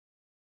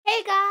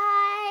Hey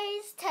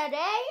guys!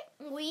 Today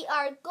we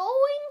are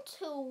going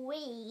to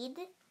read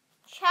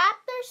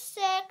Chapter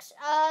 6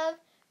 of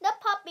The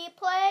Puppy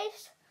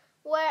Place,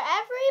 where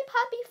every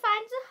puppy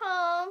finds a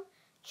home,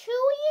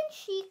 Chewy and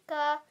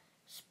Chica,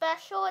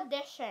 Special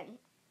Edition,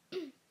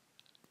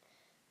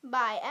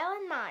 by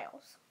Ellen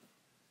Miles.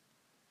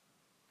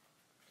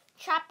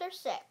 Chapter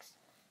 6.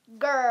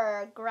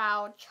 Grr,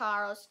 growled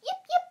Charles.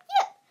 Yip, yip,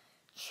 yip.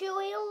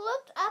 Chewy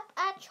looked up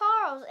at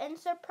Charles in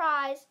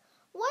surprise.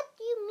 What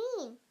do you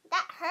mean?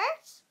 That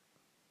hurts?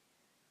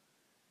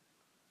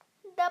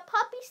 The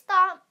puppy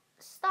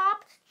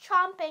stopped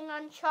chomping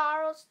on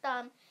Charles'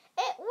 thumb.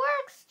 It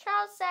works,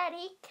 Charles said.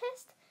 He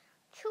kissed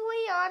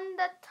Chewy on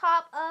the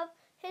top of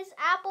his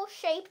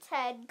apple-shaped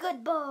head.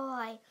 Good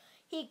boy.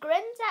 He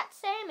grinned at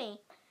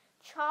Sammy.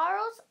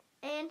 Charles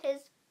and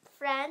his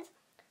friends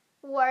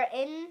were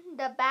in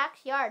the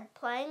backyard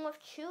playing with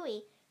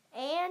Chewy,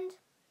 and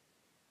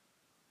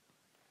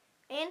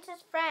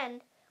his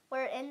friend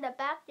were in the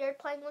backyard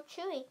playing with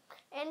Chewy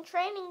and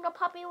training the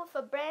puppy with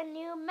a brand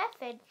new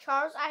method,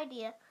 Charles'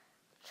 idea.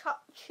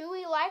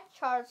 Chewy liked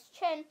Charles'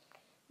 chin.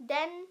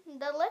 Then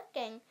the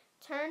licking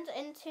turned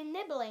into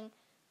nibbling.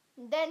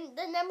 Then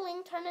the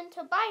nibbling turned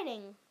into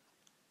biting.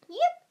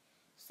 Yip,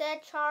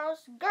 said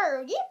Charles.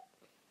 Grr, yip.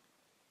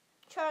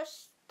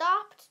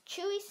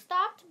 Chewy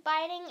stopped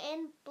biting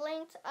and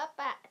blinked up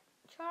at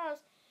Charles.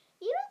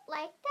 You don't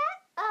like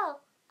that? Oh,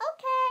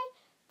 okay.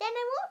 Then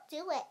I won't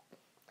do it.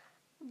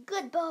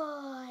 Good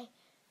boy,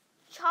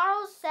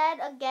 Charles said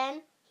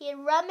again. He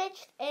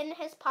rummaged in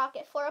his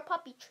pocket for a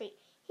puppy treat.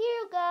 Here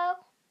you go.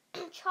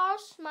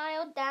 Charles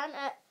smiled down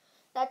at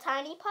the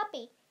tiny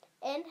puppy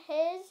in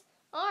his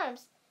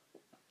arms.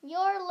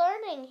 You're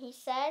learning, he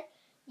said.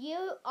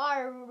 You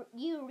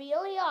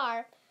really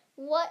are.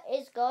 What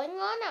is going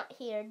on out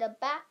here? The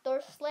back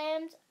door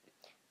slammed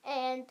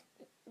and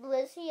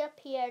Lizzie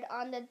appeared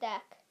on the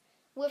deck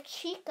with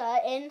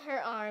Chica in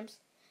her arms.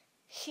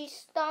 She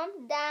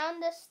stomped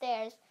down the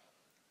stairs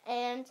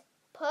and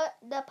put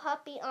the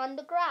puppy on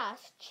the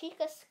grass.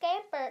 Chica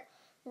scampered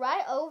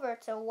right over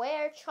to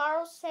where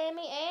Charles,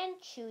 Sammy, and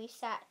Chewy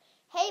sat.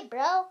 Hey,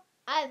 bro,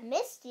 I've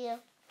missed you.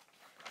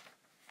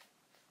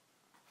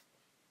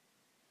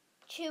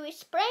 Chewy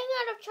sprang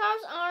out of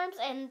Charles' arms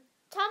and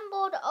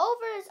tumbled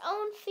over his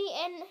own feet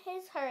in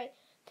his hurry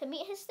to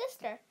meet his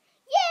sister.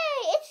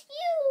 Yay, it's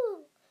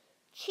you!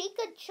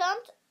 Chica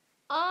jumped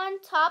on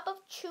top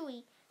of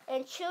Chewy,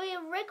 and Chewy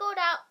wriggled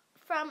out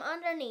from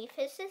underneath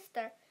his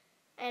sister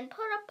and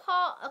put a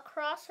paw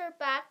across her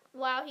back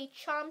while he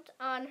chomped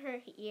on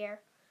her ear.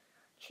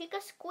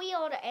 Chica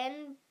squealed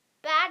and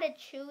batted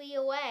Chewy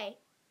away.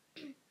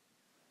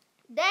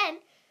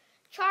 Then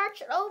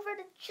charged over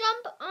to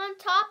jump on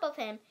top of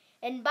him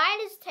and bite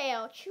his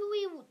tail.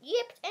 Chewy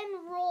yipped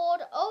and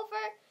rolled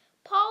over,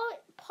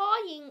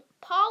 pawing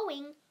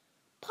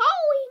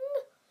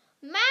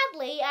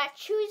madly at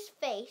Chica's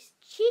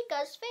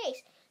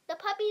face. The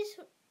puppies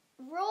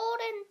rolled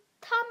and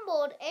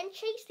tumbled and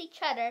chased each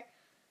other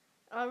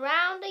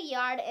around the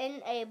yard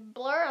in a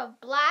blur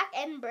of black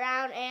and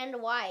brown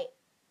and white.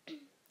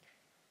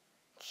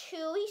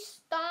 Chewy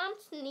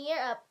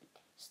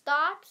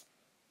stopped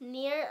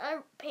near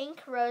a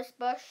pink rose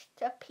bush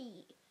to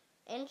pee,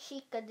 and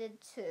Chica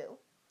did too.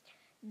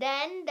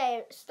 Then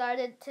they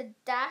started to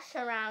dash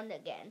around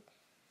again.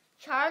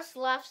 Charles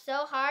laughed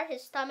so hard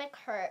his stomach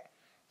hurt.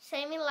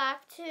 Sammy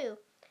laughed too,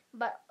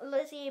 but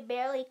Lizzie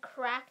barely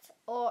cracked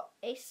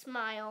a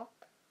smile.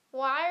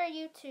 Why are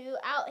you two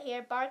out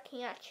here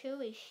barking at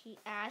Chewy? She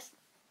asked.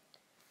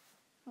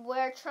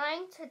 We're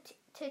trying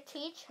to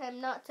teach him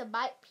not to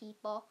bite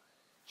people,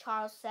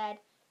 Charles said.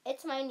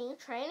 It's my new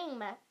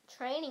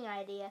training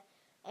idea,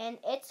 and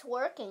it's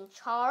working.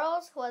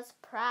 Charles was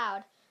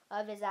proud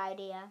of his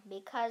idea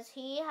because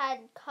he had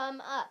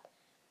come up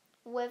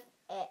with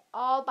it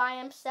all by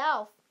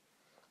himself.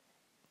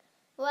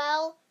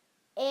 Well,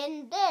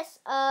 in this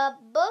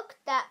book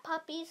that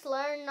puppies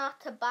learn not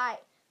to bite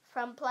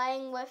from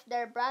playing with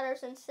their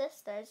brothers and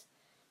sisters,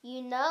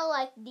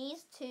 like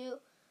these two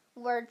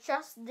were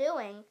just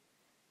doing.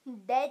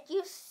 Did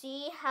you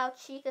see how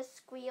Chica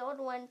squealed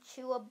when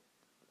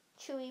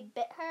Chewy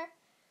bit her?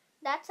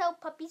 That's how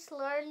puppies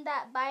learn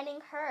that biting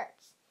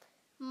hurts.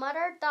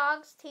 Mother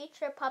dogs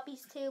teach their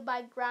puppies too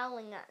by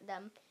growling at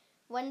them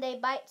when they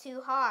bite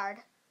too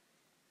hard.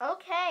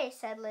 Okay,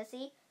 said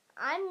Lizzie.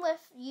 I'm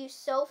with you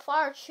so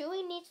far.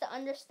 Chewy needs to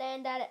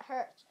understand that it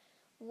hurts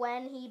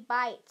when he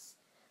bites.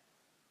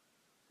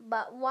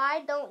 But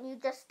why don't you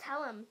just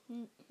tell him?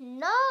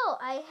 No,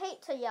 I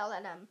hate to yell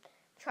at him,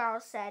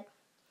 Charles said.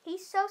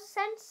 He's so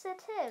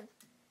sensitive.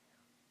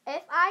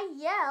 If I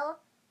yell,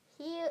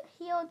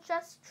 he'll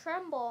just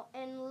tremble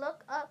and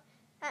look up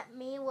at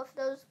me with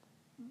those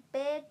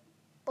big,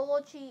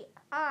 bulgy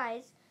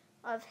eyes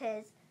of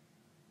his.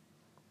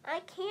 I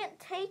can't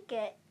take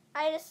it.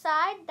 I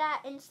decided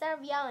that instead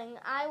of yelling,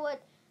 I would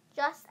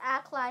just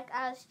act like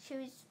I was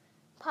Chewy's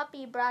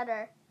puppy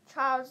brother,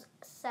 Charles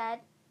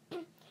said.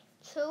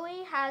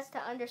 Chewy has to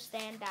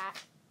understand that.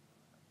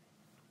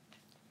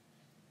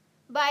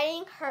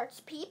 Biting hurts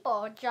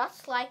people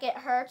just like it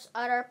hurts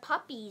other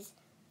puppies.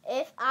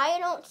 If I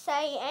don't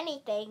say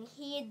anything,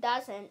 he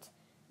doesn't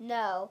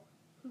know.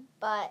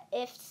 But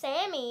if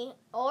Sammy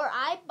or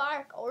I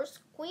bark or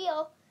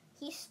squeal,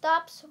 he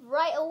stops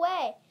right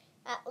away,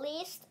 at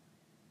least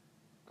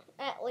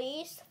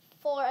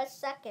for a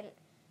second.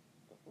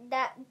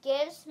 That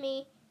gives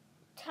me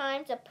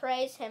time to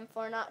praise him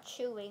for not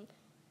chewing.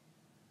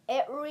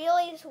 It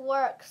really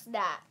works,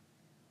 that,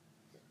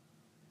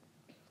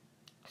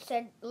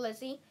 said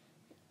Lizzie.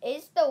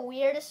 It's the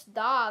weirdest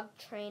dog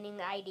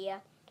training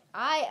idea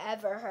I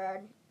ever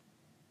heard.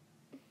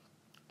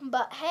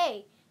 But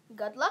hey,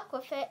 good luck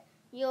with it.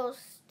 You'll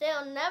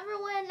still never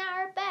win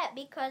our bet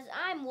because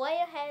I'm way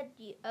ahead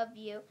of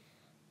you.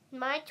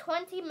 My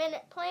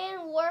 20-minute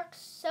plan works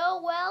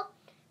so well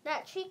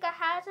that Chica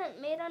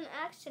hasn't made an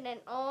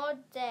accident all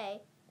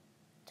day.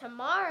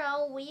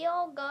 Tomorrow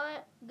we'll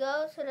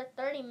go to the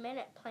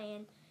 30-minute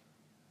plan.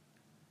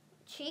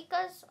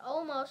 Chica's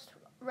almost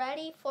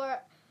ready for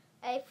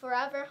a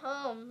forever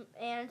home,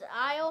 and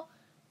I'll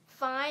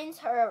find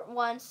her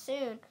one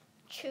soon.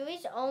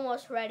 Chewy's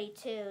almost ready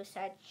too,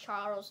 said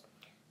Charles.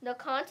 The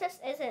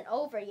contest isn't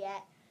over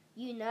yet.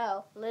 You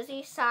know.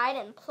 Lizzie sighed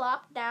and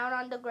plopped down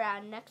on the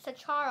ground next to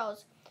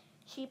Charles.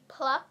 She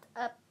plucked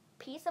a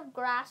piece of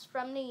grass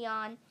from the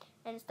lawn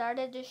and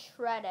started to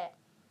shred it.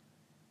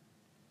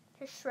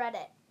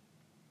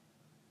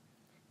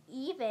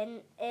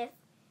 Even if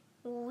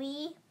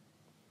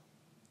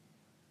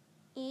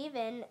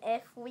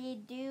we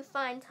do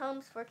find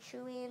homes for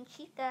Chewy and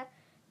Chica,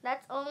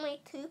 that's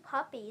only 2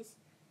 puppies.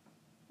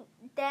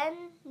 Then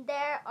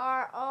there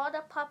are all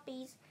the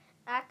puppies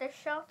at the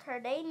shelter.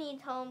 They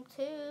need home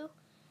too.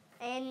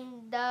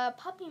 And the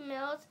puppy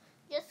mills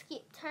just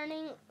keep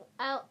turning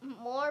out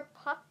more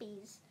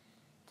puppies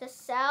to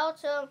sell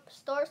to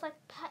stores like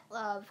Pet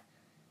Love.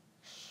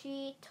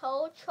 She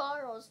told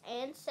Charles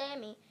and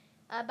Sammy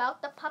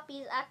about the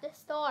puppies at the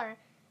store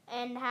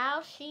and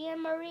how she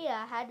and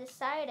Maria had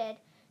decided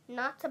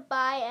not to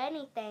buy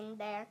anything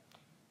there,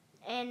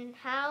 and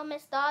how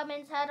Miss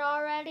Dobbins had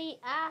already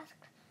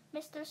asked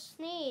Mr.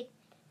 Sneed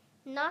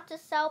not to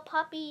sell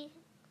puppy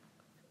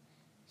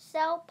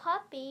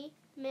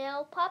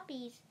male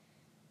puppies,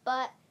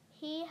 but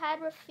he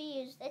had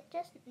refused. It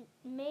just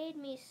made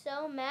me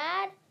so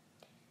mad.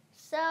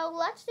 So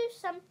let's do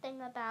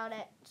something about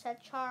it,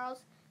 said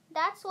Charles.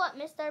 That's what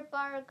Mr.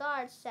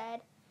 Beauregard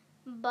said.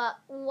 But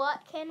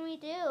what can we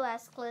do?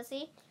 Asked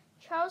Lizzie.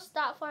 Charles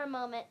thought for a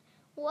moment.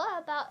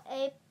 What about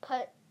a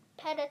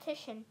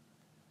petition?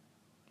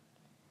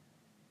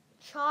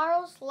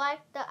 Charles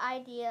liked the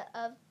idea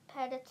of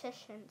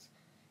petitions.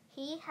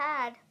 He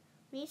had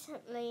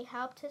recently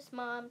helped his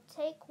mom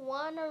take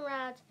one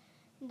around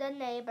the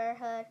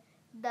neighborhood.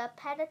 The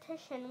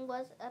petition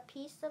was a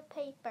piece of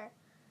paper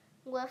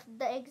with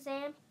the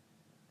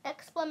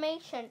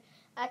exclamation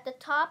at the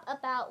top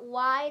about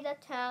why the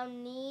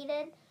town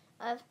needed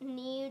a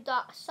new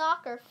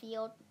soccer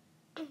field.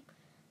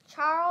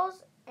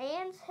 Charles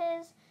and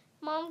his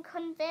mom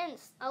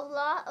convinced a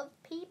lot of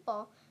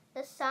people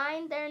to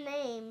sign their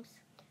names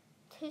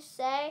to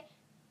say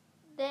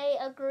they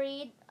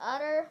agreed.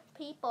 Other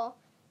people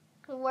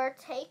were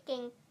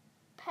taking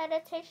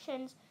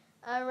petitions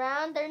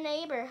around their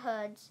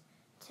neighborhoods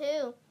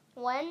too.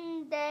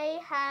 When they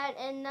had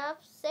enough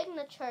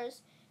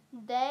signatures,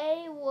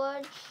 they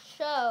would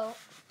show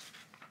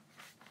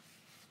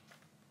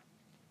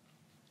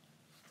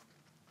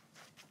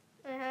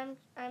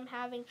I'm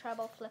having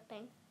trouble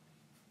flipping.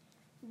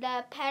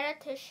 The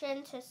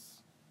petition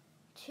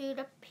to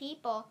the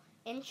people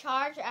in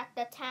charge at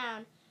the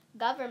town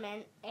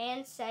government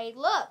and say,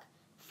 look,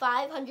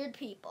 500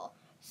 people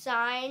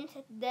signed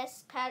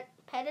this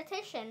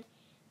petition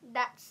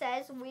that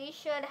says we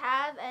should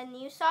have a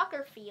new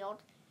soccer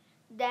field.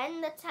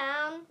 Then the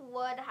town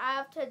would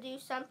have to do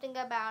something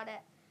about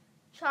it.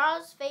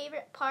 Charles'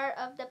 favorite part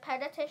of the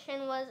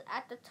petition was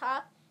at the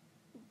top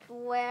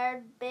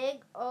where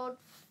big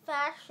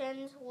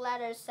old-fashioned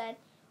letters said,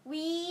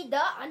 "We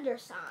the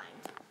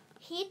undersigned."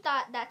 He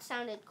thought that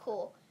sounded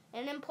cool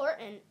and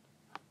important,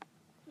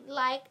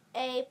 like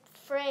a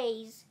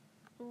phrase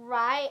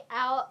right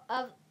out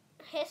of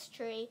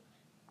history.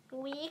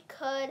 We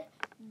could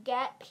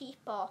get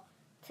people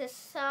to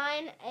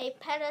sign a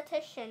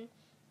petition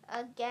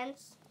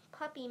against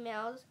puppy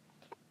mills.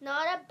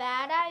 Not a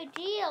bad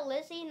idea,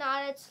 Lizzie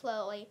nodded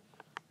slowly.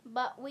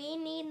 But we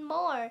need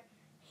more.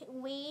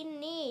 We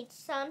need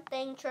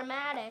something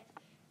dramatic,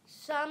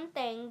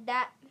 something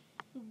that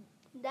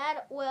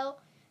will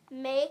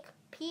make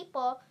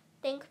people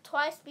think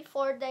twice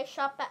before they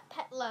shop at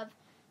Pet Love.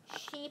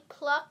 She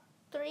plucked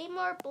 3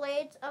 more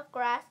blades of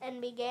grass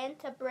and began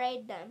to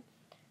braid them.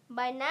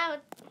 By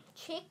now,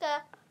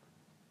 Chica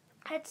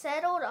had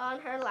settled on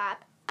her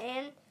lap,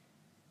 and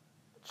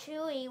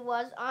Chewy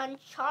was on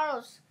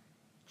Charles.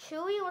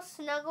 Chewy was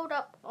snuggled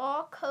up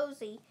all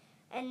cozy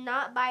and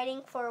not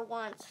biting for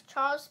once.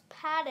 Charles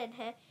patted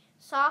him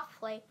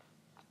softly.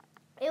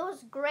 It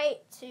was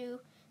great to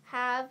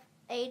have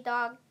a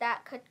dog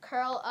that could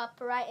curl up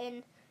right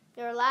in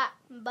your lap.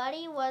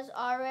 Buddy was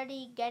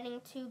already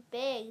getting too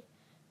big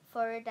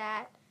for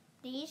that.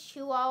 These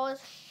chihuahuas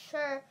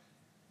sure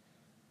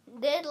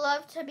did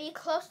love to be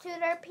close to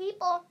their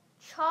people.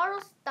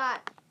 Charles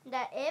thought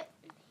that if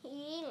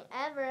he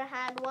ever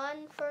had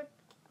one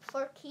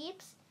for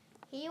keeps,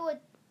 he would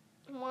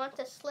want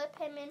to slip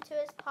him into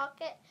his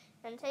pocket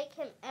and take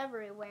him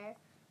everywhere.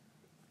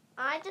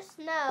 I just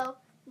know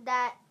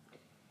that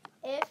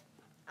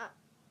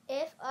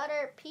if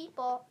other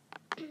people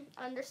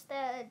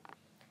understood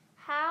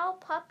how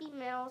puppy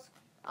mills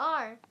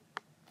are,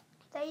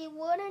 they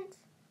wouldn't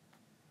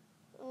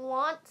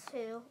want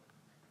to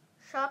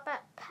shop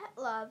at Pet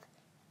Love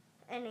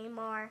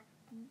anymore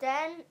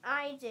than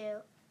I do.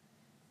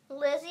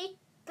 Lizzie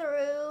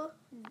threw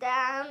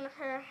down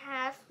her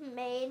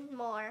half-made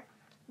more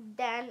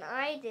than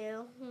I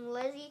do.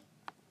 Lizzie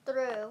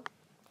threw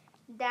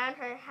down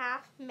her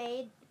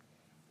half-made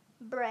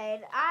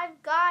braid.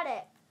 I've got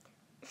it,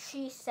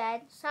 she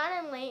said.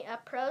 Suddenly, a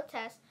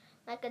protest,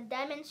 like a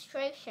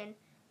demonstration.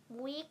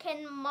 We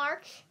can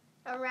march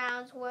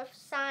around with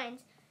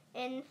signs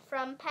in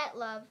from Pet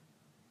Love.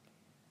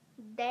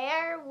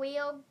 There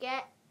we'll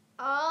get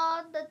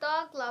all the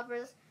dog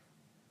lovers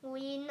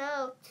we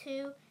know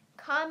to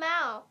come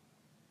out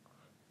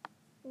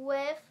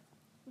with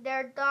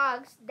their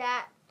dogs.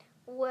 That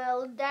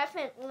will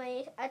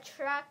definitely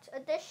attract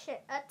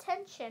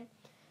attention.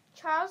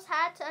 Charles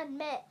had to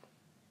admit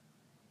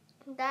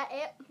that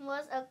it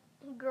was a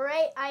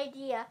great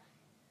idea.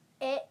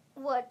 It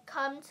would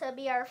come to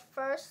be our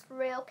first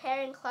real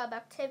caring club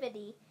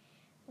activity,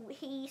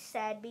 he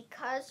said,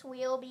 because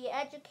we'll be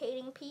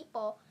educating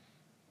people,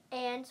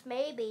 and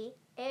maybe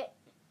it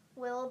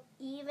will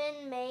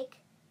even make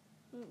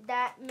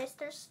that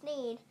Mr.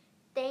 Sneed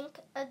think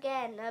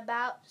again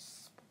about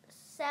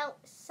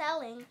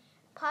selling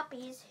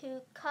puppies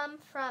who come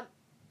from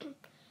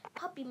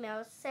puppy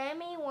mills.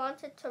 Sammy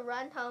wanted to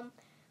run home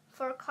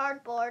for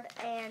cardboard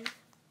and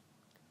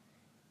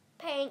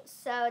paint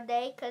so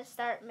they could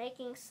start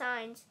making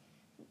signs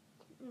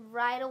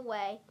right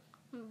away.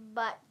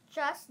 But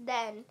just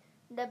then,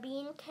 the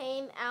Bean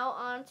came out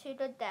onto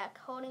the deck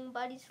holding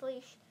Buddy's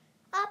leash.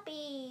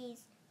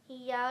 "Puppies!" he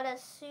yelled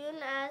as soon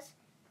as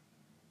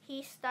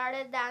he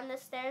started down the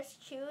stairs.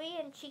 Chewy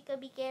and Chica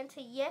began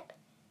to yip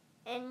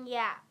and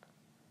yap.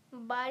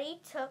 Buddy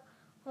took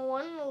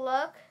one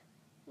look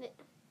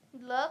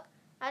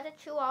at the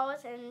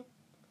chihuahuas and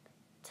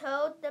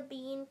towed the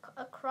Bean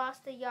across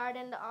the yard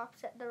in the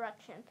opposite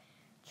direction.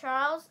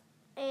 Charles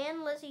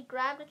and Lizzie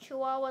grabbed the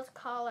chihuahua's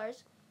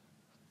collars.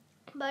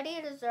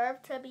 Buddy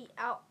deserved to be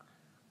out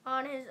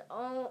on his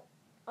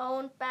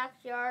own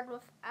backyard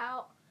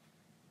without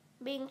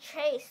being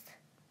chased.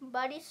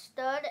 Buddy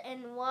stood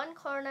in one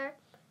corner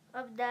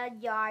of the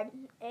yard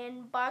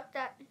and barked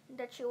at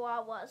the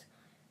chihuahuas.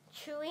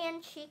 Chewy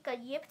and Chica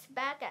yipped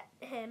back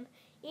at him.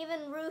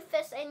 Even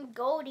Rufus and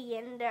Goldie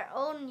in their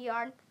own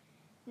yard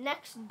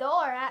next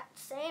door at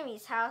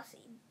Sammy's house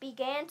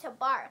began to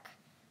bark.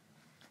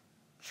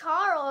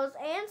 Charles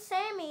and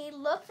Sammy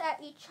looked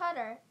at each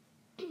other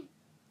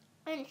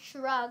and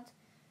shrugged.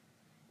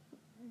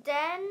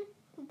 Then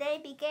they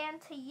began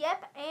to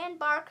yip and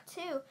bark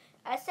too.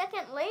 A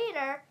second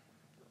later,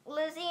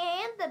 Lizzie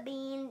and the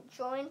Bean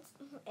joined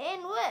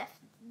in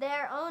with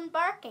their own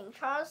barking.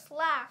 Charles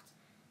laughed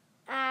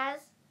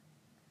as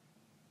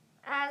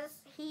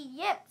he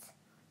yipped.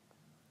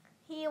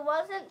 He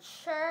wasn't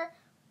sure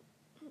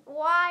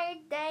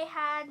why they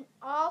had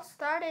all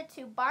started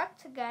to bark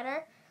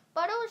together,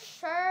 but it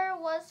sure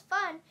was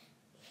fun.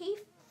 He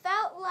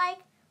felt like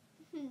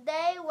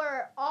they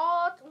were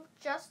all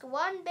just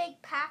one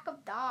big pack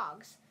of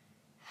dogs.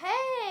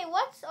 "Hey,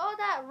 what's all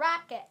that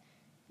racket?"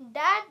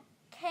 Dad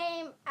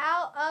came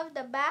out of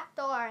the back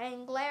door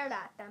and glared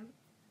at them,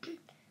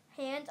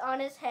 hands on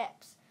his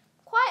hips.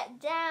 "Quiet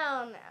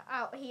down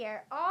out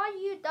here, all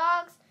you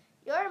dogs.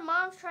 Your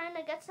mom's trying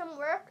to get some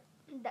work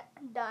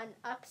done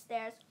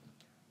upstairs."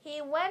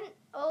 He went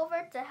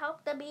over to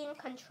help the Bean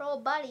control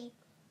Buddy.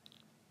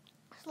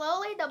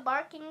 Slowly the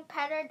barking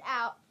petered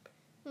out.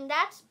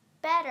 "That's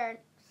better,"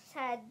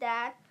 said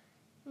Dad.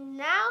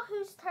 "Now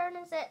whose turn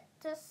is it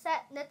to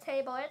set the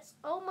table? It's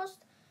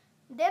almost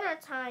dinner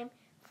time."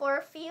 For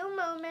a few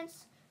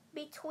moments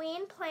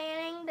between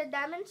planning the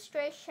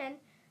demonstration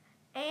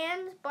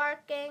and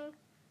barking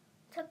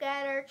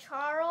together,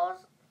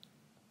 Charles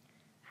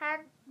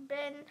had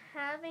been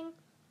having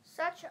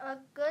such a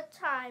good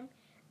time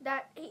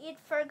that he'd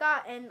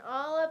forgotten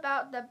all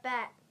about the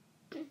bet.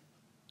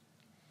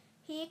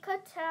 He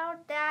could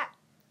tell that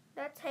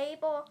the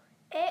table,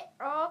 it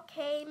all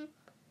came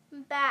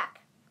back.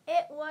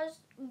 It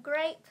was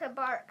great to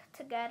bark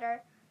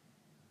together.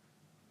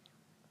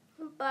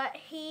 But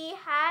he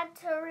had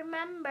to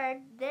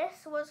remember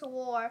this was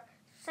war.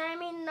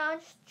 Sammy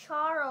nudged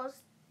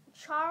Charles.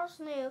 Charles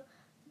knew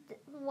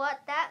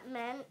what that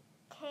meant.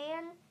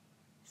 "Can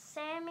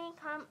Sammy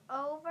come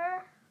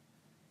over?"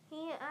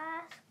 he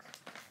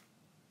asked.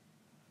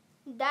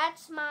 Dad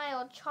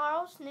smiled.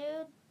 Charles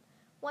knew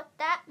what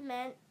that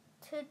meant.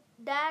 To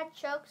Dad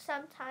joked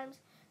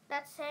sometimes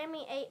that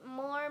Sammy ate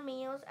more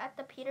meals at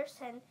the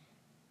Petersons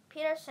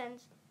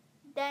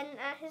than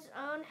at his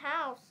own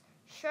house.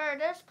 Sure,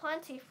 there's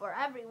plenty for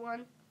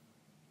everyone.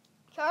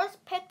 Charles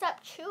picked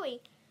up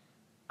Chewy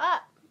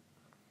up.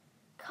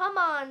 Come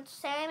on,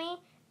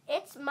 Sammy.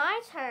 It's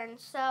my turn,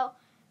 so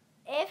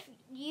if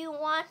you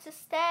want to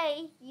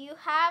stay, you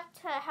have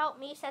to help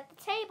me set the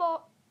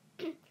table.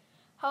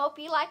 Hope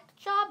you like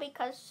the job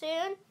because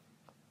soon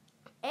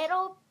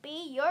it'll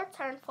be your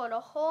turn for the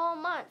whole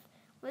month,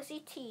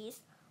 Lizzie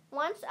teased.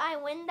 Once I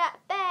win that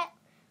bet,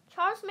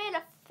 Charles made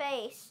a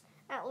face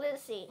at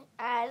Lizzie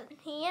as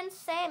he and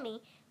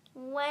Sammy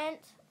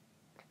went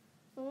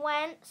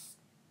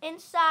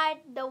inside.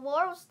 The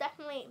war was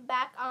definitely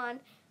back on.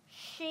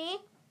 She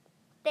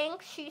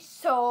thinks she's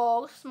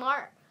so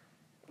smart,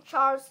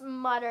 Charles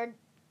muttered,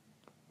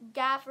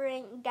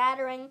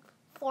 gathering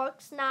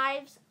forks,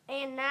 knives,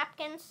 and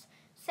napkins.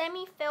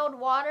 Sammy filled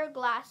water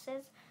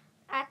glasses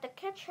at the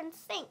kitchen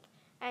sink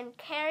and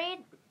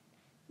carried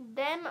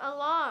them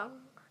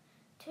along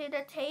to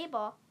the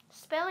table,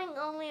 spilling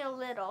only a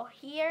little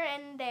here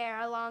and there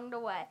along the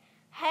way.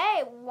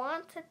 Hey,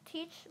 want to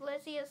teach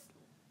Lizzie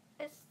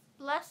a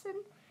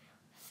lesson?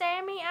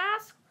 Sammy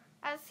asked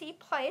as he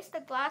placed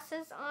the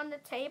glasses on the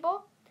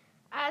table.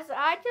 As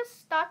I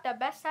just thought the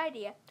best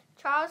idea.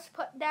 Charles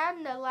put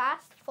down the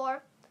last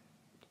fork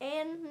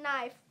and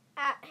knife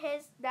at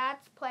his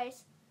dad's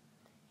place.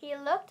 He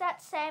looked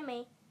at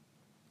Sammy.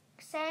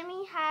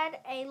 Sammy had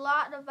a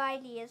lot of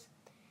ideas.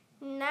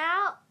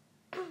 Now,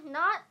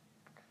 not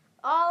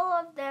all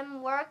of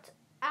them worked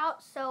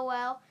out so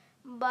well,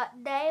 but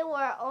they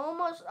were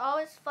almost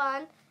always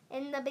fun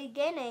in the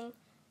beginning.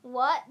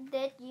 What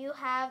did you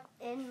have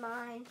in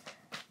mind?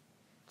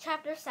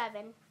 Chapter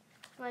 7.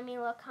 Let me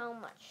look how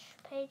much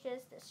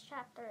pages this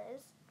chapter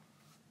is.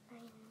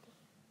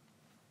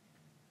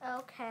 90.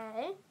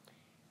 Okay.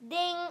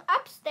 Ding!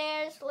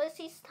 Upstairs,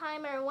 Lizzie's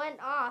timer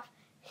went off.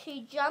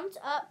 She jumped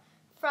up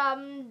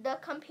from the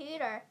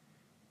computer,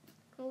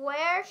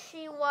 where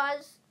she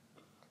was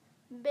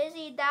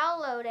busy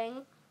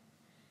downloading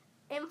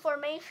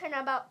information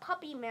about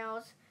puppy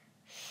mills.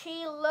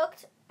 She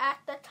looked at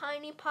the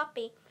tiny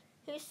puppy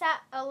who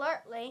sat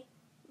alertly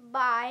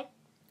by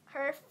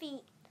her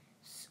feet.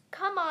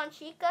 Come on,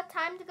 Chica,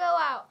 time to go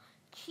out.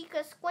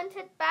 Chica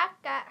squinted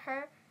back at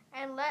her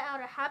and let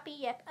out a happy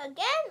yip.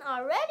 Again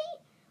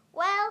already?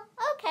 Well,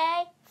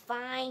 okay,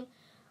 fine.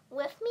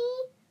 With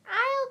me,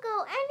 I'll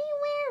go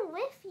anywhere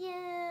with you.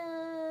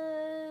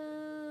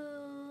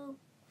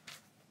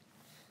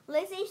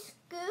 Lizzie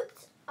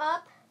scooped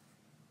up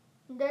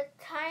the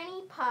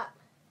tiny pup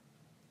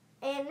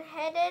and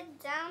headed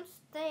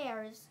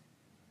downstairs.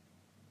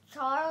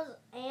 Charles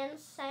and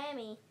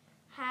Sammy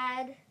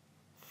had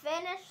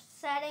finished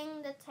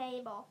setting the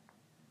table,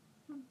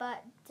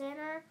 but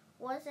dinner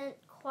wasn't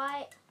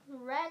quite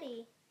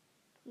ready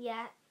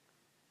yet.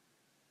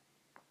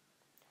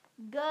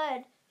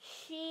 Good,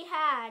 she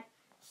had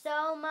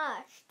so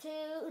much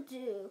to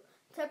do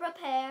to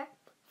prepare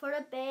for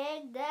the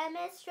big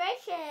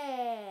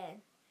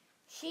demonstration.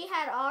 She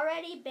had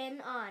already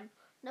been on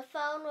the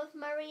phone with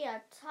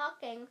Maria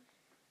talking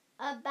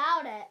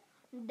about it.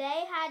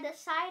 They had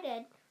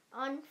decided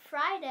on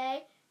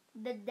Friday,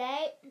 the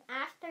day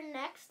after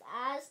next,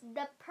 as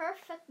the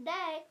perfect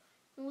day.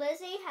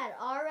 Lizzie had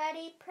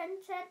already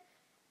printed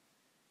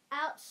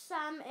out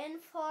some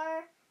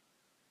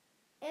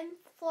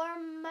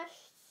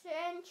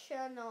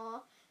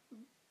informational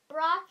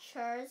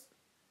brochures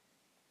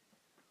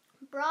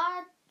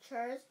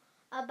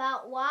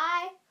about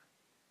why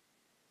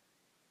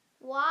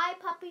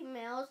puppy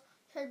mills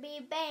should be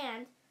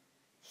banned.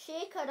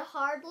 She could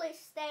hardly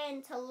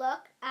stand to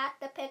look at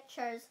the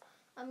pictures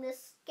of the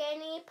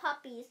skinny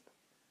puppies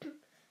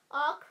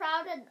all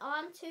crowded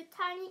onto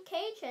tiny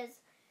cages.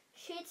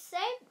 She'd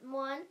saved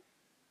one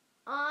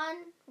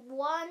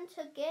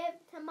to give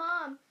to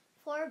Mom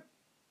for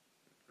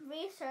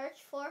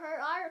research for her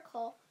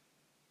article,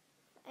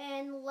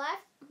 and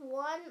left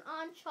one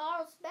on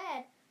Charles'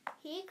 bed.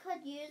 He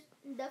could use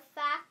the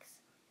facts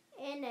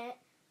in it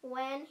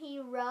when he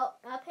wrote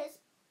up his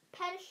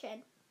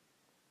petition.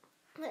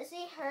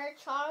 Lizzie heard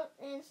Charles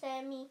and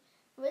Sammy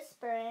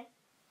whisper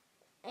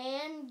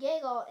and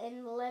giggle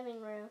in the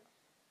living room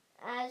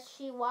as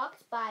she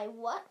walked by.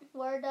 What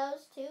were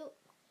those two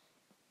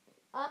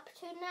up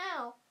to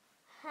now?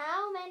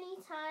 How many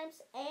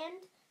times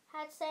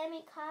had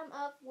Sammy come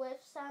up with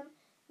some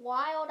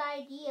wild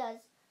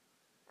idea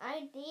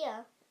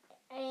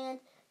and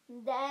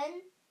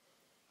then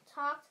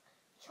talked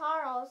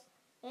Charles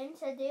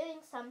into doing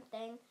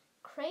something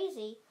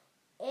crazy?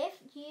 If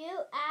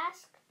you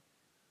ask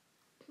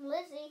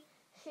Lizzie,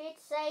 she'd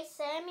say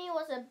Sammy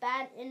was a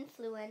bad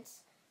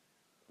influence.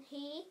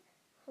 He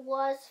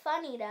was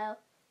funny though.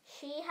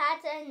 She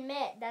had to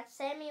admit that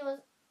Sammy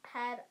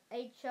had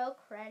a joke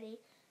ready.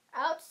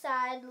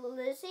 Outside,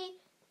 Lizzie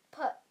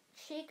put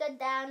Chica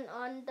down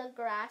on the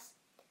grass.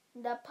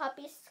 The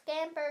puppy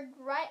scampered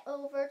right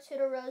over to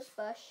the rose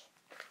bush,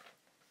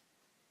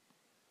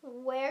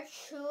 where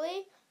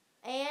Chewy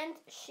and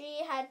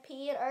she had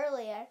peed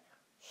earlier.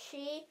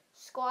 She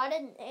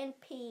squatted and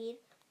peed.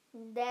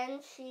 Then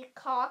she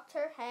cocked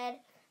her head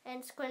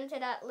and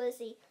squinted at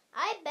Lizzie.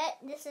 I bet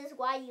this is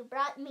why you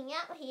brought me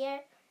out here.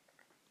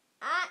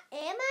 Am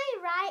I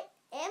right?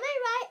 Am I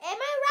right? Am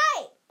I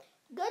right?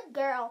 Good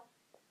girl.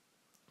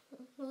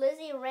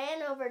 Lizzie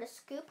ran over to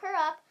scoop her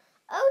up.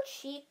 Oh,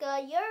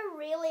 Chica, you're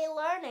really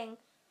learning,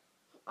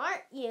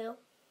 aren't you?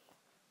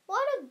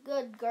 What a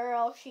good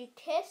girl. She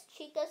kissed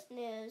Chica's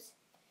nose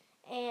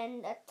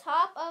and the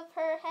top of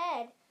her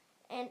head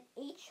and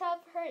each of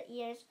her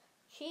ears.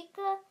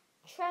 Chica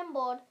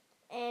trembled,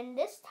 and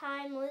this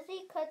time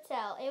Lizzie could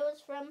tell it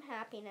was from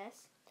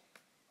happiness.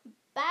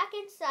 Back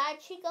inside,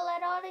 Chica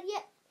let out a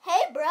yip.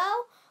 Hey,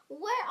 bro,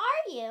 where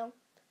are you?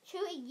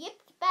 Chewy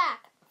yipped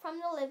back from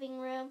the living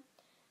room.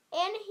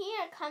 And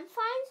here, come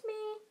find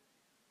me.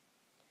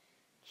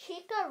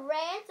 Chica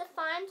ran to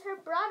find her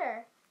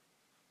brother.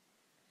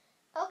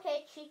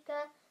 Okay,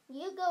 Chica,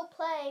 you go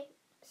play,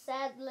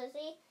 said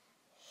Lizzie.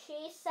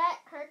 She set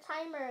her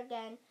timer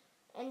again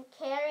and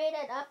carried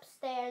it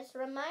upstairs,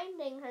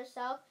 reminding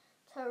herself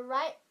to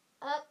write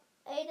up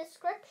a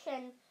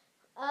description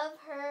of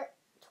her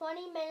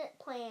 20-minute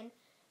plan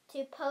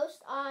to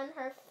post on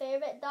her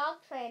favorite dog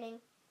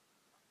training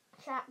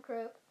chat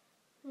group.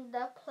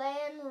 The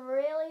plan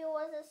really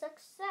was a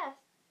success.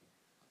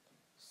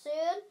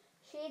 Soon,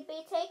 she'd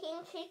be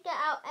taking Chica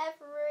out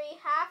every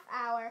half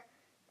hour,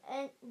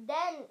 and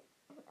then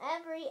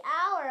every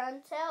hour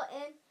until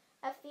in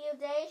a few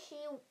days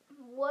she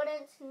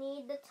wouldn't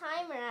need the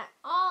timer at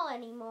all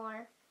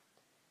anymore.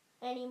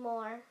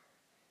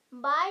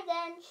 By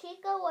then,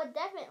 Chica would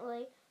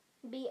definitely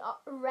be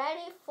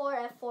ready for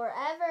a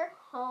forever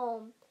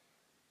home.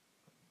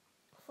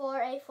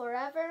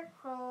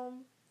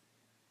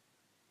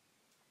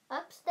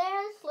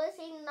 Upstairs,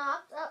 Lizzie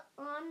knocked up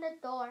on the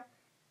door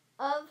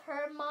of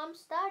her mom's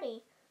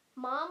study.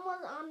 Mom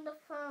was on the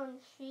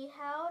phone. She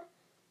held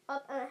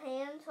up a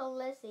hand to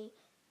Lizzie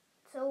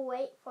to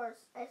wait for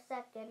a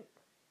second.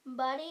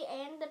 Buddy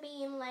and the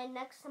Bean lay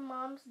next to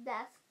Mom's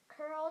desk,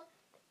 curled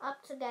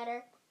up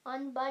together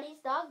on Buddy's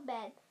dog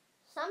bed.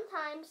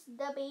 Sometimes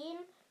the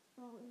Bean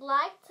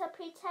liked to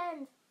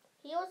pretend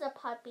he was a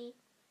puppy.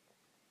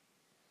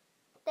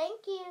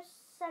 Thank you,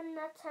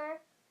 Senator.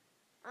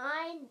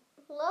 I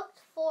looked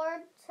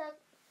forward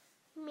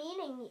to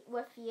meeting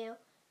with you.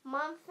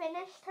 Mom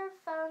finished her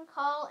phone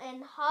call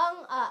and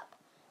hung up.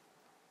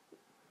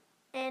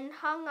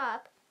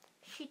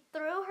 She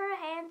threw her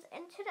hands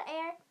into the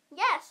air.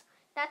 Yes,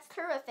 that's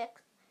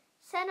terrific.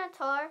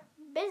 Senator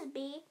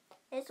Bisbee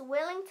is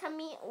willing to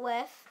meet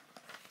with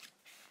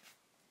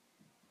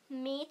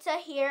me to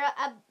hear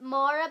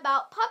more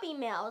about puppy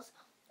mills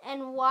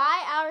and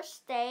why our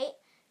state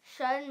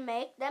should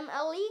make them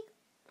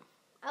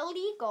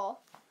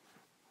illegal.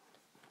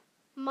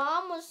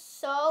 Mom was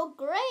so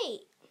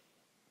great.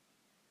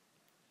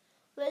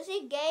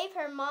 Lizzie gave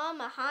her mom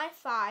a high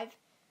five.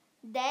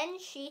 Then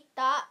she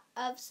thought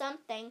of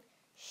something.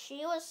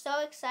 She was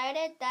so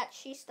excited that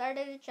she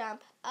started to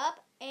jump up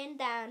and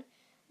down.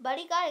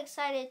 Buddy got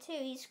excited too.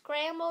 He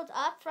scrambled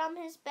up from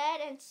his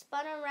bed and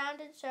spun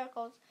around in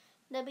circles.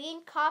 The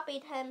Bean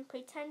copied him,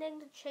 pretending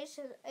to chase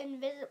his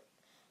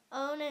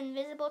own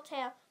invisible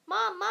tail.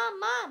 Mom, Mom,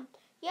 Mom,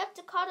 you have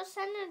to call the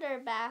senator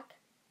back.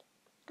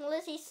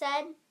 Lizzie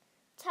said,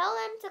 tell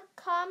him to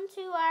come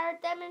to our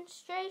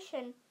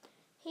demonstration.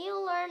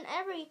 He'll learn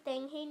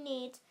everything he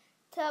needs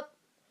to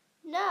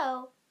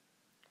know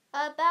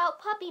about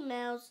puppy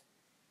mills.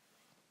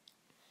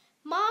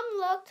 Mom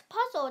looked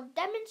puzzled.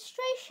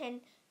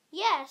 Demonstration?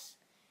 Yes.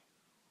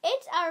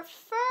 It's our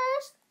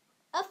first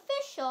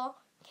official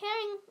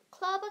caring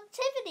club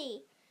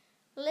activity.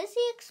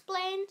 Lizzie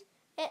explained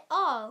it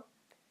all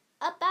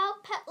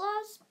about pet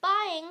lovers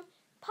buying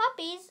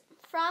puppies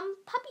from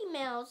puppy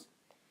mills,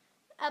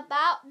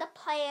 about the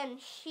plan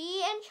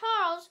she and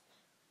Charles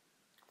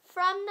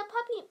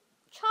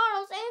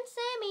and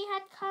Sammy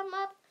had come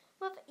up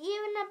with,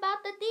 even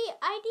about the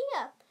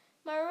idea.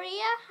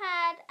 Maria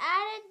had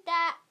added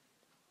that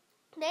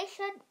they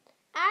should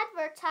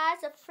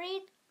advertise a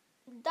free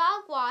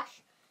dog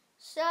wash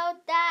so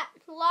that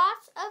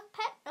lots of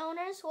pet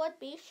owners would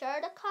be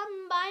sure to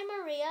come by.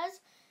 Maria's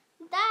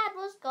dad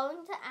was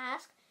going to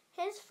ask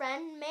his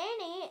friend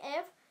Manny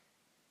if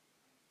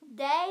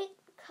they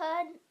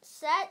could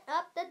set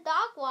up the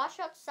dog wash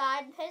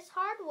outside his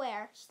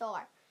hardware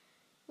store.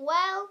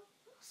 Well,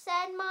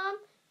 said Mom,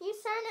 you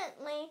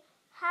certainly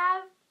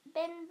have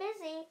been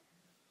busy.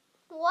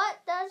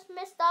 What does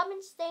Miss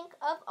Dobbins think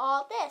of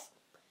all this?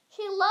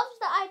 She loves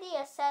the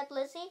idea, said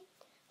Lizzie.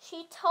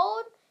 She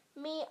told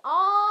me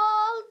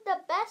all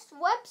the best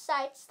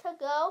websites to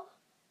go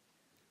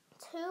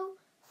to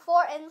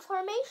for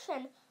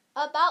information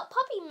about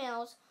puppy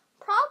mills.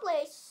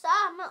 Probably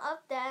some of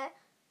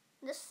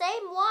the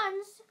same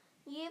ones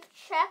you've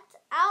checked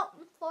out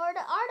for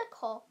the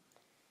article.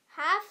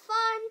 Have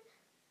fun.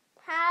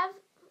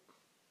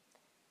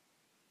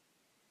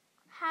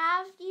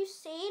 Have you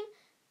seen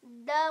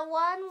the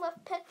one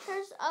with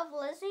pictures of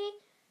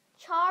Lizzie?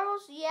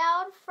 Charles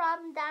yelled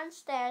from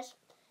downstairs.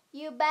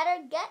 You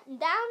better get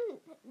down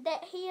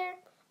here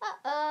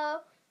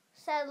Uh-oh,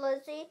 said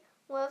Lizzie,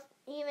 without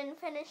even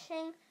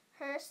finishing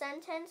her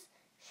sentence.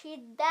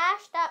 She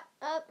dashed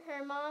up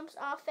her mom's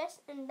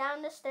office and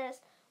down the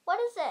stairs. What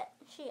is it?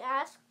 She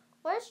asked.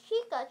 Where's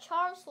Chica?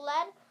 Charles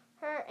led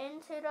her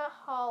into the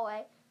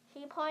hallway.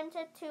 She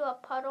pointed to a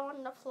puddle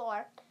on the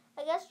floor.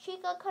 I guess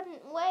Chica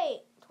couldn't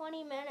wait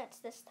 20 minutes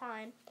this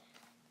time.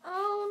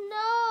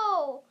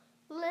 Oh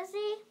no!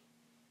 Lizzie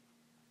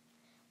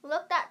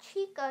looked at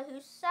Chica,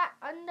 who sat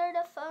under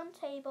the phone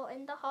table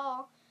in the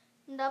hall.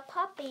 The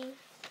puppy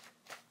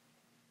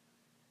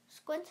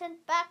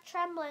squinted back,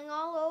 trembling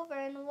all over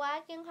and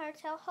wagging her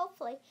tail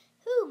hopefully.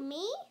 Who,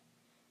 me?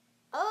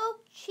 Oh,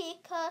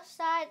 Chica,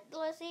 sighed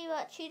Lizzie,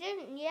 but she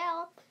didn't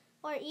yell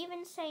or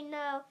even say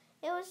no.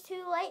 It was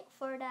too late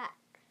for that.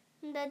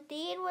 The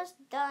deed was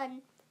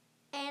done,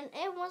 and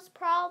it was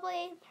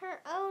probably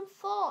her own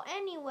fault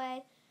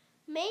anyway.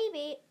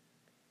 Maybe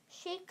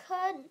she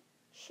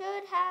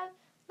should have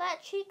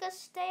let Chica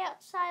stay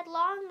outside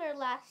longer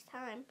last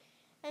time.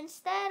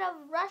 Instead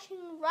of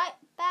rushing right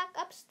back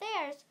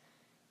upstairs,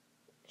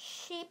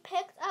 she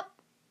picked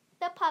up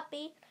the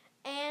puppy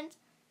and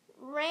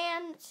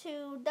ran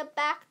to the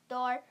back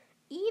door,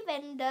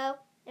 even though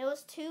it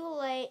was too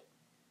late.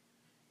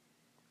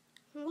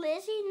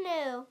 Lizzie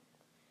knew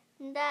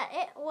that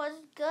it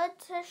was good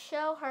to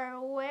show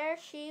her where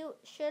she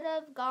should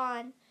have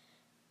gone.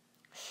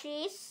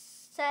 She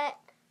set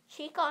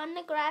Chica on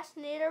the grass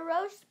near the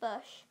rose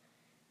bush.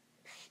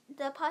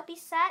 The puppy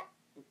sat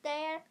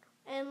there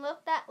and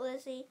looked at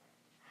Lizzie,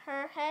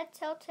 her head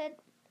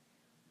tilted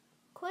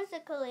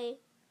quizzically.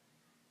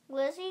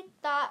 Lizzie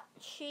thought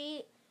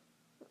she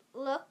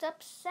looked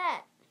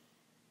upset.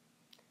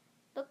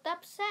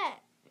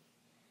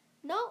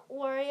 Don't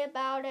worry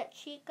about it,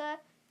 Chica.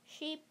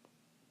 She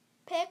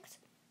picked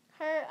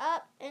her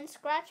up and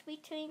scratched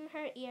between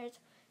her ears.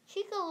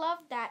 Chica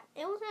loved that.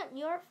 It wasn't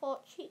your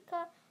fault,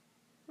 Chica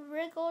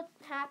wriggled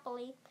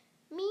happily.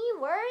 Me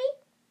worry?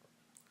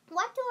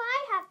 What do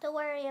I have to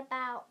worry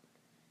about?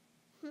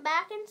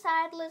 Back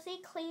inside,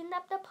 Lizzie cleaned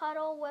up the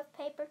puddle with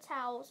paper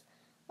towels,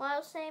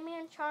 while Sammy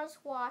and Charles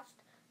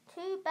watched.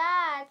 Too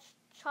bad,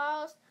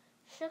 Charles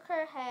shook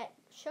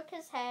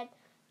his head,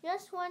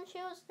 just when she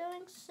was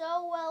doing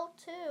so well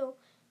too.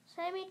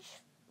 Sammy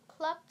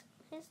clucked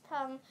his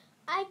tongue.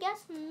 I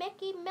guess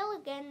Mickey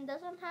Milligan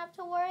doesn't have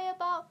to worry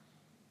about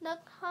the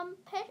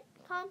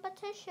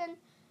competition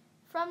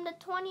from the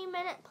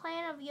 20-minute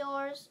plan of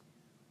yours.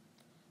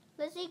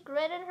 Lizzie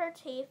gritted her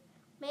teeth.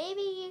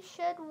 Maybe you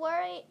should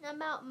worry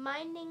about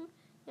minding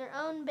your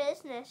own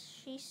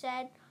business, she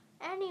said.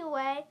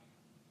 Anyway,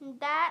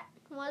 that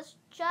was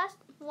just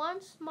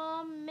one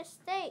small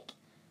mistake.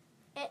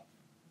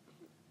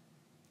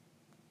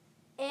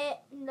 It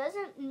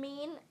doesn't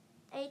mean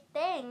a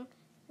thing.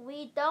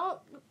 We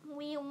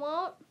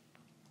won't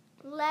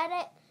let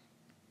it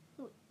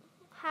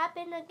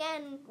happen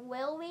again,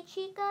 will we,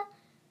 Chica?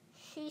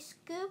 She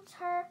scooped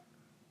her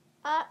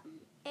up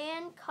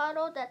and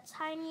cuddled a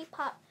tiny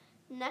pup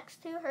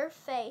next to her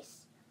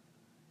face.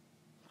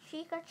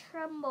 Chica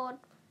trembled,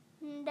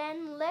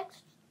 then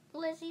licked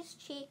Lizzie's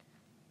cheek.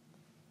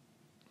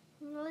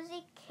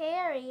 Lizzie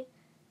carried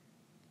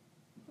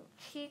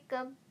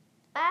Chica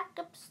back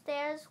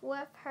upstairs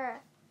with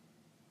her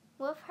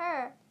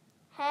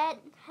head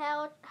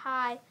held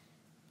high,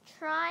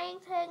 trying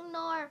to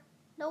ignore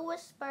the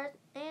whispers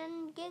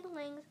and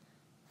gigglings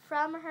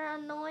from her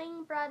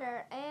annoying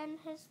brother and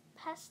his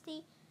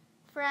pesky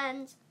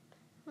friends.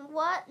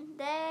 What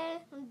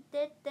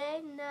did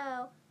they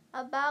know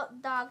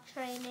about dog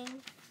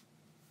training?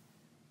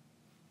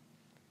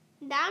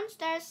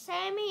 Downstairs,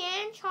 Sammy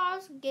and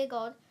Charles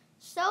giggled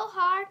so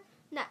hard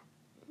that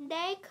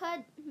they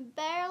could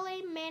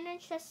barely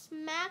manage to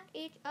smack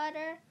each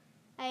other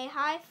a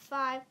high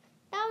five.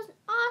 That was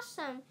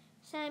awesome,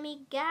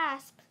 Sammy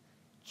gasped.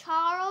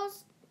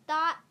 Charles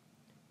thought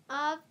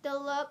of the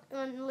look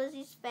on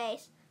Lizzie's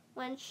face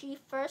when she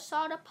first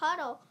saw the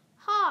puddle.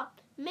 Ha!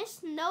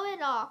 Miss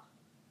Know-It-All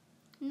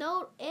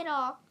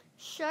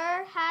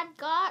sure had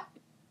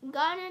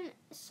gotten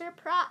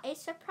a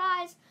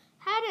surprise,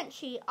 hadn't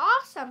she?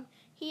 Awesome,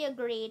 he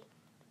agreed.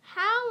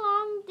 How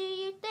long do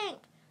you think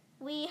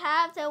we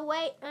have to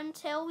wait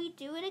until we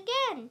do it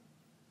again?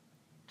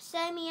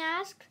 Sammy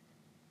asked.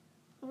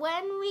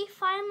 When we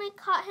finally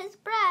caught his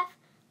breath.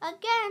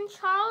 Again,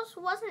 Charles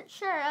wasn't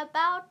sure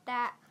about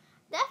that.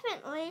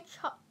 Definitely,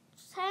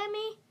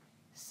 Sammy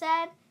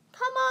said.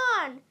 Come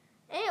on!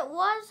 It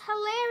was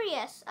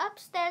hilarious.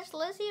 Upstairs,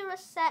 Lizzie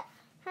reset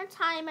her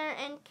timer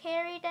and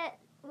carried it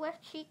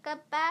with Chica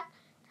back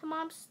to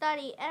Mom's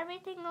study.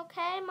 Everything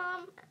okay,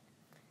 Mom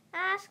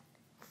asked.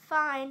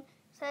 Fine,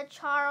 said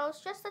Charles.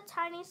 Just a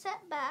tiny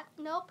setback.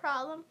 No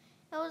problem.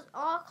 It was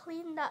all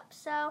cleaned up.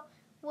 So,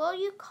 will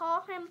you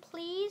call him,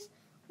 please?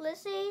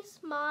 Lizzie's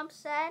mom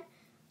said.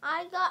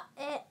 I got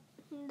it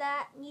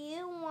that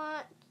you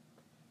want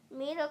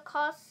me to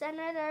call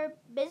Senator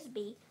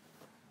Bisbee.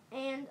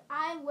 And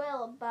I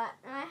will, but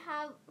I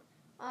have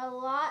a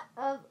lot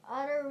of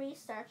other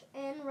research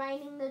and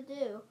writing to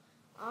do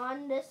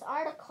on this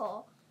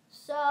article.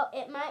 so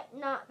it might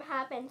not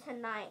happen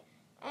tonight.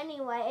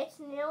 Anyway, it's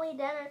nearly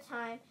dinner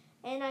time,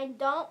 and I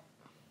don't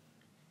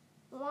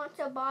want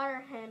to bother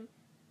him.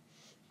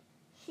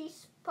 She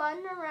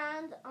spun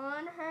around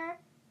on her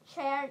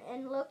chair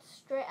and looked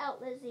straight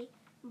at Lizzie.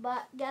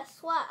 But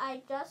guess what?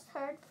 I just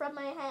heard from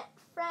my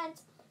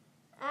friends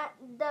at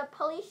the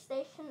police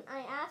station.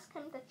 I asked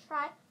him to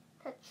try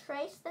to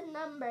trace the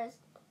numbers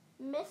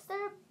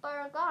Mr.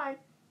 Burgard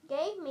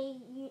gave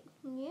me.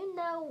 You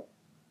know,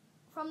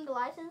 from the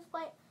license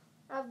plate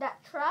of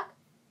that truck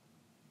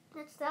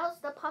that sells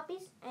the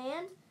puppies.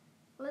 And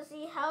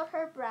Lizzie held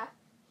her breath.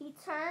 He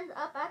turned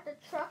up at the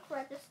truck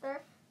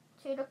register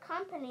to the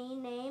company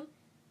name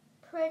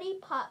Pretty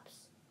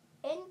Pups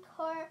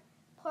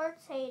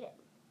Incorporated.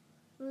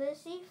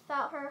 Lizzie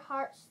felt her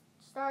heart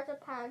start to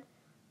pound.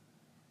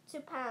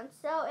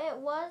 So it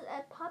was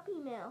a puppy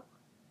mill.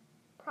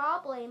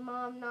 Probably,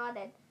 Mom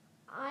nodded.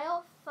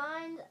 I'll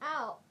find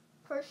out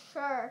for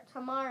sure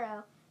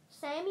tomorrow.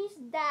 Sammy's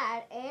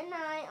dad and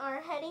I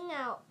are heading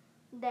out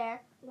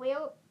there.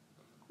 We'll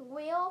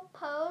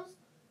pose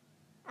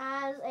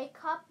as a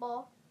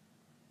couple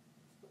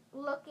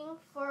looking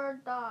for a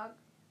dog.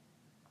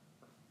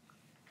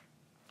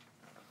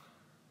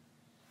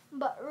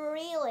 But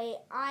really,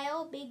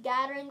 I'll be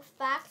gathering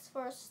facts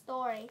for a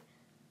story,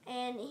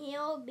 and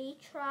he'll be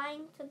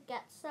trying to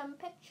get some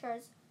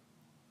pictures.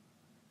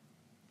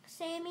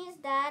 Sammy's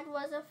dad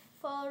was a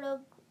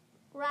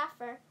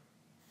photographer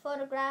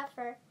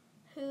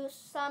who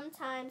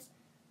sometimes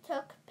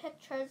took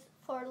pictures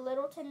for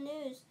Littleton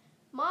News.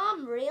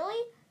 Mom,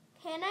 really?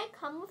 Can I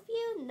come with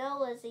you? No,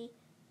 Lizzie.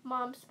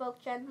 Mom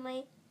spoke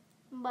gently,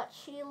 but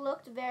she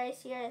looked very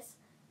serious.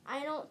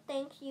 I don't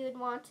think you'd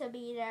want to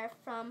be there.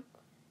 From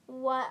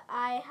what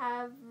I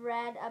have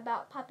read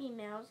about puppy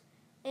mills,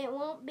 it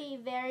won't be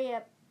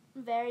a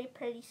very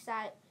pretty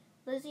sight.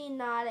 Lizzie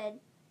nodded.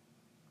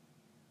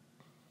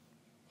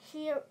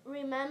 She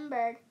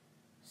remembered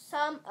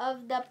some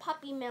of the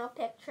puppy mill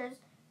pictures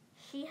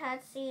she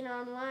had seen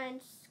online.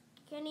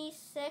 Skinny,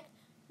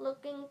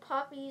 sick-looking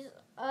puppies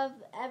of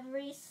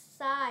every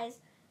size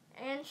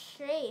and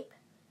shape,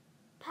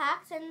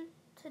 packed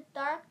into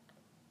dark,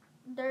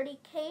 dirty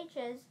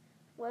cages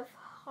with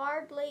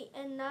hardly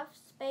enough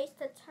space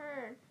to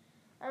turn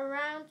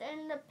around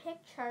in the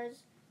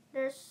pictures.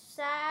 Their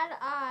sad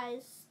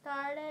eyes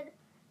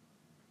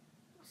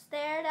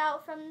stared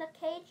out from the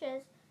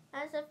cages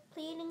as if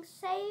pleading,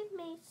 "Save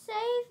me,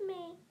 save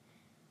me."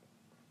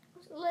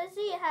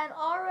 Lizzie had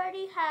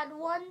already had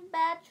one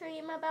bad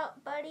dream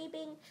about Buddy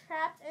being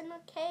trapped in a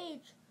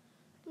cage.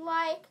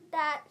 Like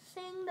that,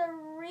 seeing the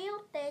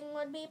real thing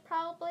would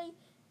probably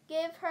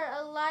give her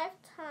a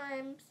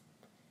lifetime's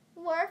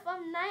worth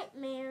of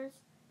nightmares.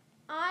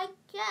 I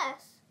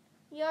guess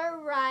you're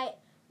right,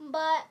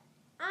 but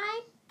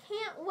I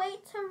can't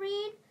wait to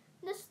read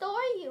the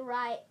story you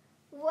write.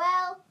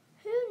 Well,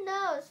 who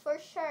knows for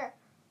sure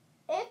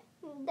if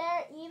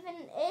there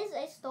even is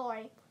a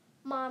story?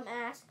 Mom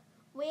asked.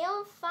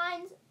 We'll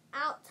find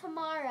out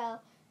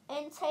tomorrow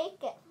and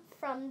take it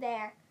from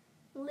there.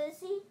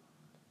 Lizzie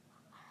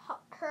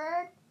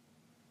heard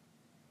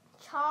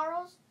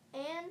Charles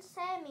and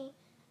Sammy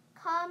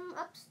come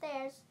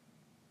upstairs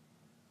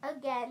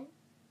again.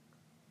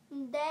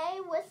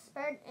 They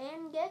whispered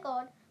and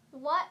giggled.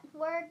 What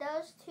were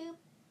those two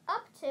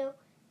up to?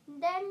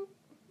 Then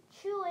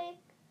Chewy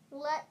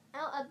let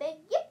out a big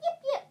yip,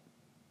 yip, yip,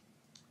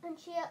 and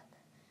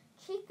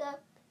Chica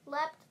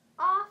leapt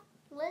off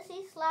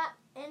Lizzie's lap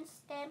and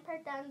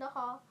scampered down the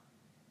hall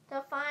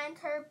to find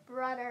her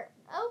brother.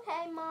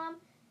 Okay,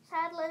 Mom,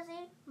 said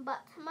Lizzie,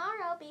 but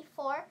tomorrow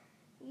before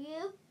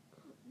you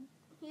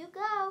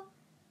go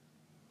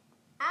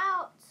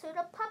out to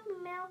the puppy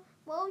mill,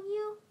 will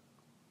you?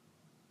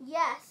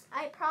 Yes,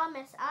 I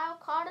promise. I'll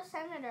call the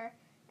senator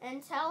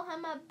and tell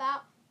him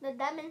about the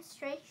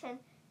demonstration.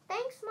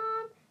 Thanks,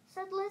 Mom,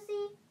 said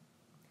Lizzie.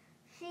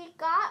 She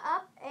got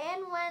up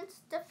and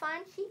went to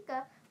find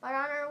Chica, but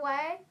on her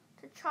way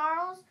to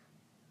Charles'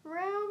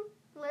 room,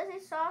 Lizzie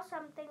saw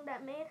something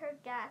that made her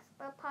gasp.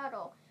 A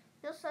puddle,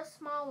 just a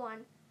small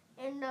one,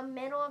 in the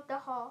middle of the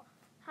hall.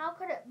 How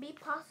could it be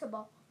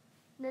possible?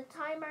 The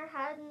timer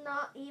had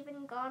not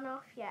even gone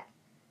off yet,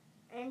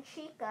 and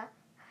Chica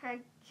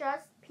had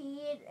just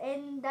peed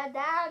in the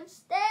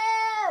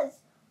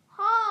downstairs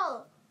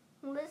hall.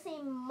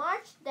 Lizzie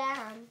marched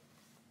down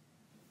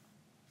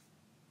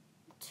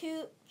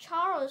to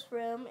Charles'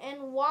 room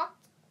and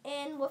walked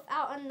in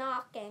without a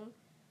knocking.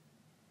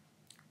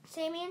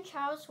 Sammy and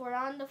Charles were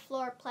on the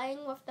floor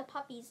playing with the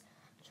puppies.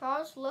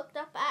 Charles looked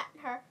up at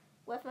her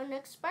with an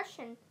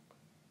expression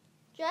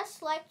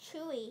just like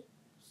Chewy,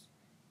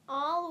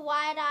 all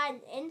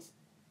wide-eyed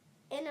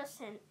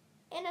innocence.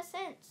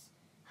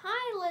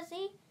 Hi,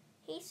 Lizzie,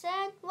 he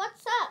said.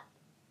 What's up?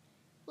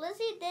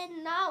 Lizzie did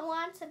not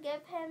want to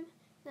give him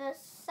the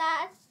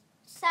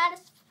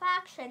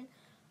satisfaction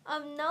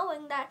of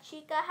knowing that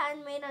Chica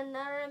had made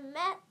another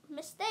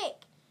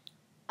mistake.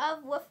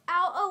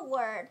 Without a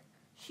word,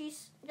 she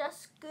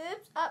just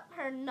scooped up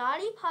her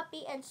naughty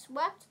puppy and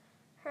swept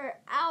her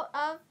out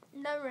of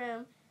the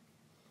room.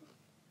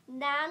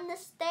 down the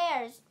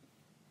stairs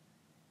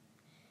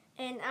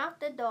and out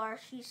the door.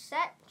 She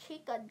set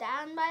Chica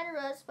down by the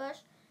rose bush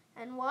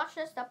and watched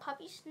as the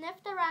puppy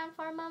sniffed around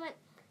for a moment.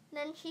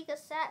 Then Chica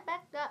sat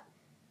back up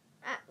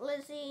at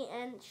Lizzie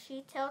and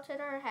she tilted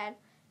her head.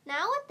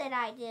 Now what did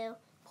I do?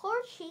 Poor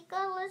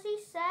Chica,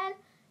 Lizzie said.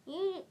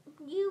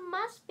 You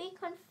must be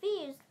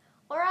confused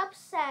or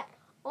upset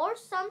or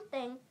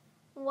something.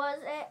 Was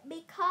it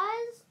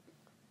because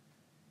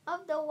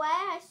of the way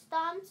I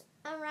stomped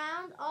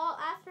around all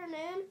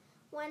afternoon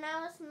when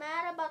I was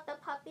mad about the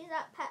puppies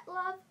at Pet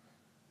Love?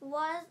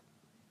 Was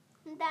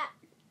that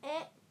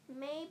it?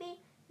 Maybe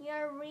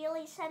you're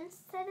really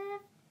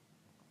sensitive?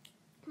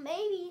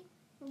 Maybe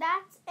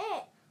that's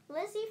it.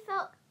 Lizzie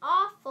felt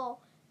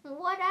awful.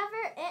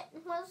 Whatever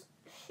it was,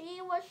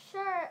 she was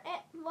sure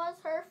it was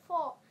her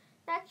fault.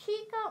 That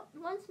Chica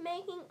was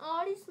making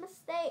all these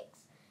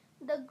mistakes.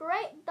 The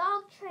great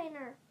dog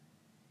trainer.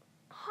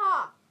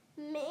 Ha!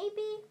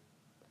 Maybe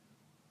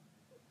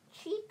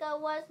Chica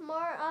was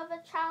more of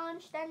a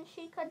challenge than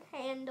she could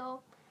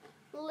handle.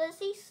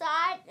 Lizzie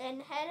sighed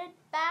and headed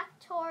back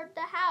toward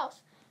the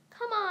house.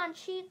 Come on,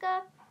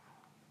 Chica.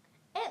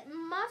 It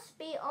must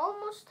be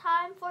almost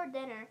time for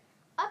dinner.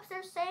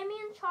 Upstairs, Sammy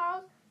and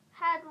Charles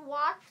had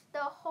watched the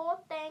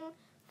whole thing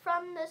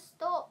from the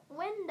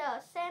window.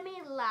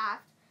 Sammy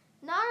laughed.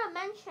 Not to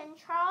mention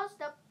Charles,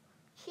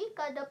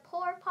 Chica, the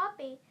poor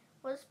puppy,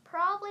 was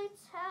probably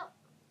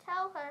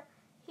tell her,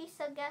 he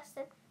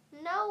suggested.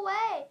 No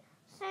way.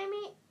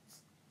 Sammy's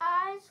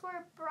eyes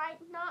were bright.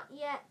 Not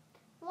yet.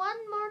 One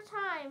more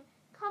time.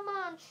 Come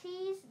on,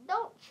 Cheese.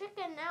 Don't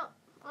chicken out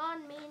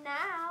on me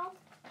now.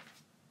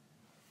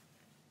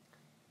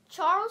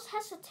 Charles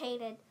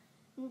hesitated.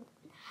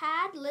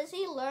 Had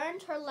Lizzie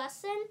learned her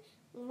lesson?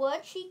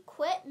 Would she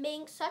quit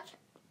being such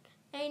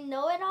a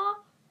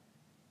know-it-all?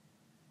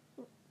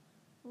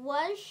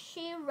 Was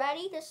she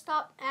ready to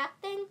stop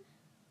acting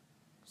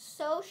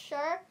so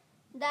sure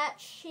that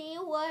she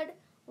would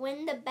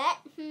win the bet?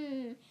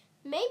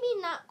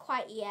 Maybe not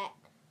quite yet.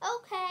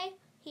 Okay,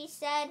 he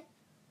said,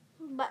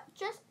 but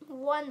just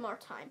one more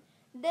time.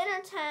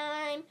 Dinner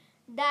time,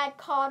 Dad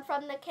called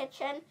from the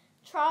kitchen.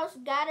 Charles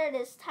gathered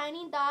his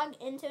tiny dog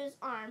into his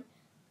arm.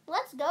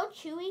 Let's go,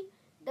 Chewy.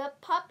 The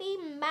puppy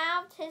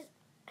mouthed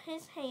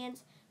his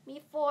hands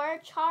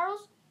before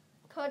Charles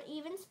could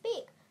even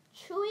speak.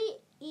 Chewy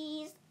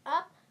eased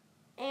up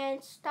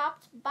and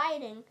stopped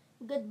biting.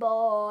 Good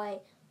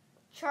boy.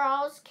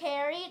 Charles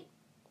carried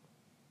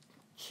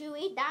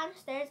Chewy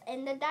downstairs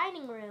in the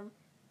dining room.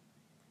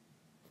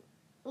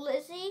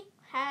 Lizzie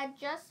had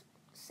just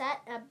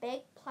set a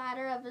big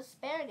platter of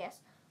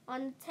asparagus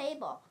on the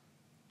table.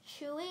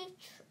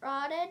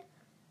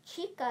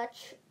 Chica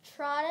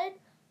trotted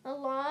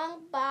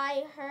along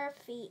by her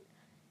feet.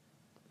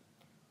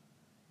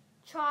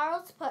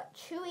 Charles put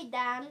Chewy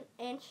down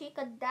and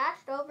Chica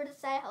dashed over to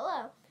say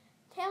hello.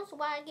 Tails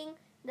wagging,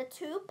 the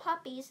two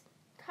puppies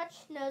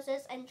touched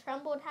noses and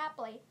trembled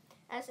happily,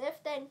 as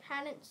if they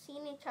hadn't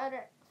seen each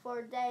other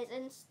for days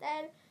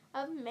instead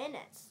of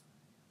minutes.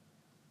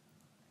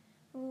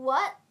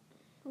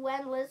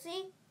 When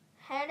Lizzie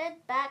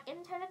headed back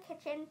into the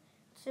kitchen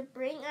to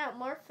bring out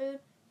more food,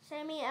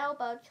 Sammy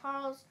elbowed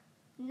Charles.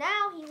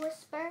 Now, he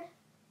whispered.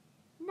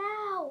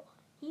 Now,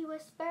 he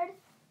whispered.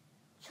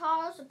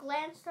 Charles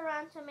glanced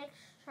around to make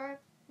sure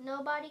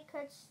nobody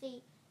could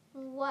see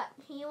what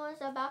he was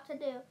about to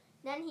do.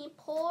 Then he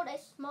pulled a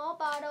small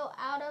bottle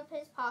out of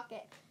his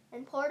pocket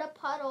and poured a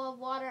puddle of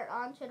water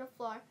onto the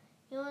floor.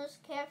 He was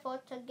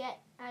careful to get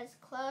as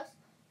close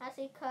as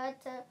he could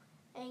to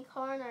a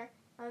corner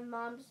of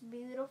Mom's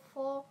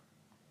beautiful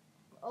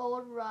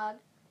old rug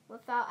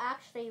without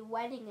actually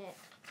wetting it.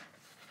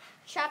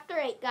 Chapter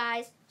 8,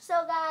 guys.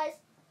 So, guys,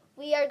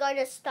 we are going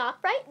to stop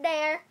right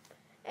there.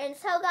 And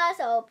so, guys,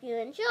 I hope you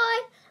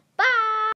enjoyed. Bye!